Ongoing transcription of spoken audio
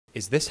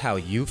Is this how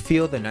you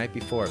feel the night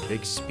before a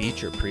big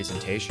speech or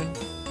presentation?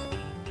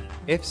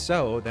 If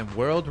so, then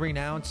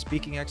world-renowned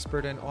speaking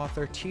expert and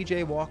author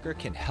TJ Walker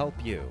can help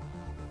you.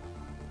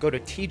 Go to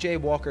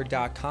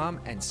tjwalker.com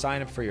and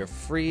sign up for your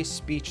free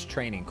speech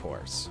training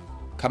course.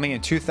 Coming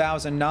in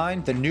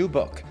 2009, the new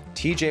book,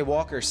 TJ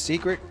Walker's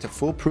Secret to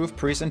Foolproof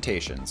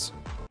Presentations.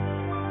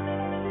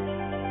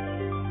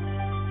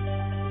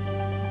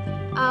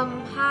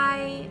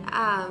 Hi,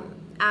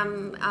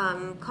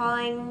 I'm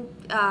calling,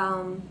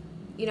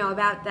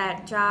 about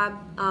that job.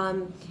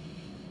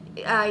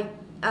 I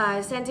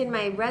sent in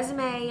my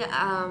resume,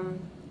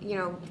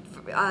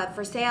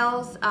 for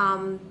sales.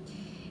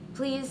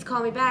 Please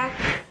call me back.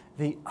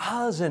 The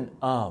ahs and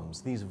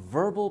ums, these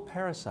verbal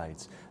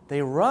parasites,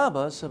 they rob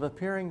us of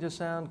appearing to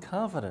sound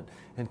confident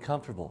and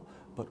comfortable.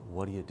 But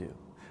what do you do?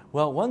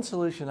 Well, one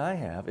solution I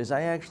have is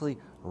I actually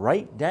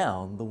write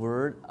down the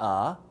word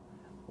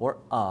or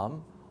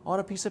on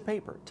a piece of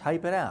paper,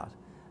 type it out,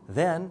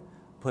 then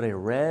put a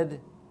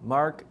red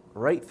mark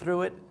right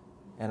through it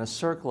and a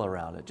circle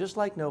around it, just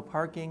like no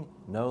parking,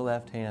 no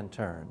left-hand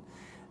turn.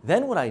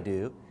 Then what I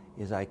do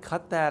is I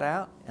cut that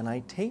out and I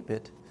tape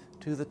it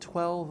to the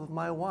 12 of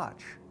my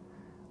watch,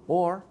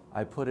 or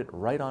I put it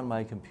right on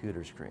my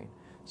computer screen.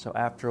 So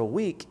after a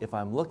week, if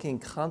I'm looking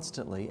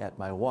constantly at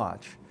my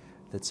watch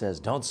that says,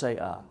 don't say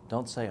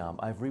don't say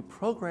I've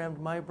reprogrammed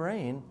my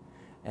brain,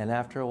 and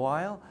after a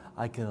while,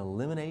 I can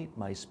eliminate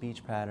my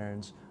speech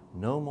patterns.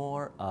 No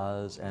more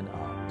uhs and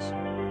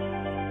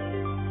ums.